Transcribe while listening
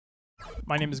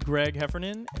My name is Greg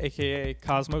Heffernan, aka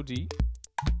Cosmo D.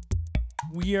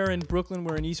 We are in Brooklyn.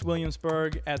 We're in East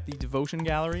Williamsburg at the Devotion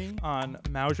Gallery on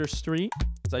Mauser Street.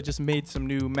 I just made some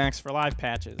new Max for Live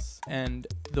patches, and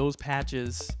those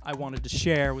patches I wanted to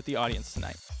share with the audience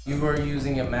tonight. You were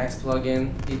using a Max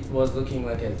plugin. It was looking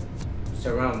like a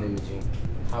surround imaging.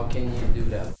 How can you do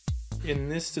that? In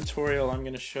this tutorial, I'm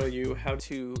going to show you how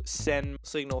to send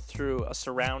signal through a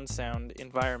surround sound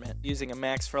environment using a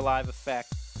Max for Live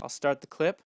effect. I'll start the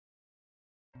clip.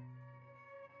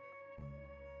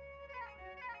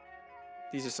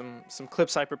 These are some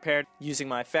clips I prepared using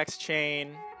my effects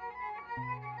chain.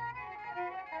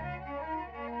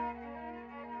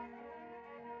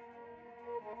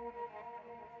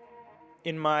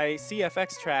 In my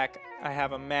CFX track, I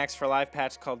have a Max for Live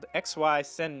patch called XY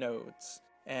Send Nodes.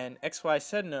 And XY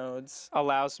Send Nodes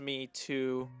allows me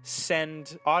to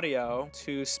send audio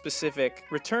to specific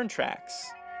return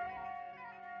tracks.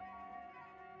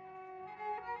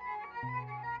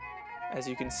 As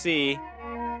you can see,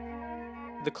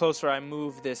 the closer I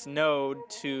move this node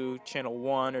to channel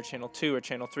 1 or channel 2 or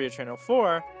channel 3 or channel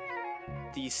 4,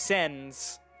 the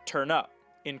sends turn up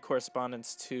in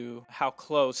correspondence to how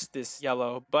close this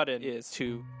yellow button is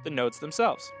to the nodes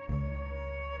themselves.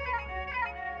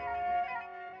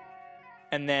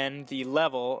 And then the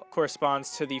level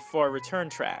corresponds to the 4 return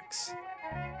tracks.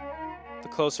 The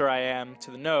closer I am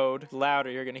to the node, the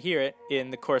louder you're going to hear it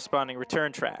in the corresponding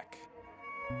return track.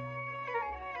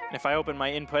 And if I open my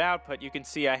input-output, you can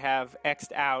see I have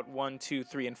X'd out 1, 2,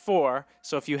 3, and 4.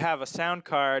 So if you have a sound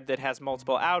card that has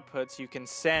multiple outputs, you can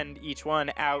send each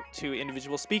one out to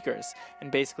individual speakers and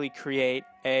basically create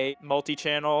a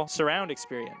multi-channel surround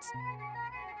experience.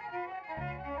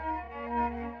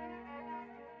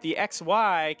 The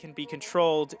XY can be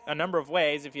controlled a number of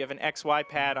ways if you have an XY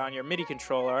pad on your MIDI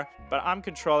controller, but I'm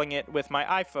controlling it with my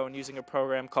iPhone using a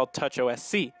program called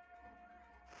TouchOSC.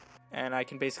 And I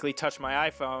can basically touch my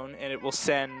iPhone and it will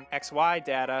send XY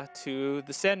data to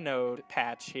the send node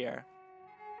patch here.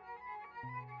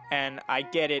 And I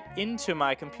get it into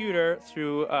my computer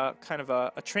through a kind of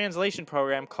a translation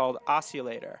program called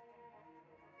Oscillator.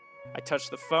 I touch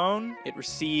the phone, it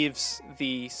receives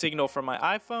the signal from my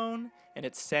iPhone, and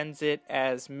it sends it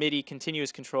as MIDI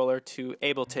continuous controller to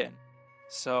Ableton.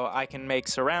 So I can make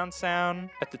surround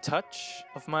sound at the touch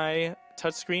of my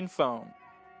touchscreen phone.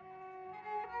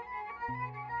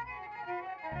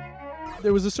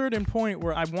 There was a certain point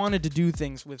where I wanted to do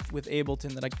things with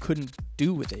Ableton that I couldn't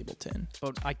do with Ableton,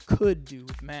 but I could do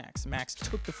with Max. Max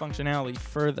took the functionality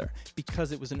further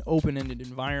because it was an open-ended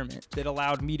environment that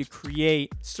allowed me to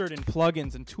create certain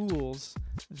plugins and tools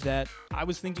that I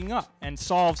was thinking up and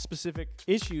solve specific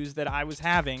issues that I was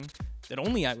having, that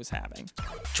only I was having.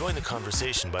 Join the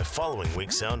conversation by following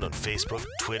WinkSound on Facebook,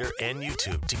 Twitter, and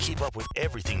YouTube to keep up with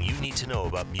everything you need to know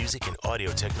about music and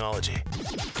audio technology.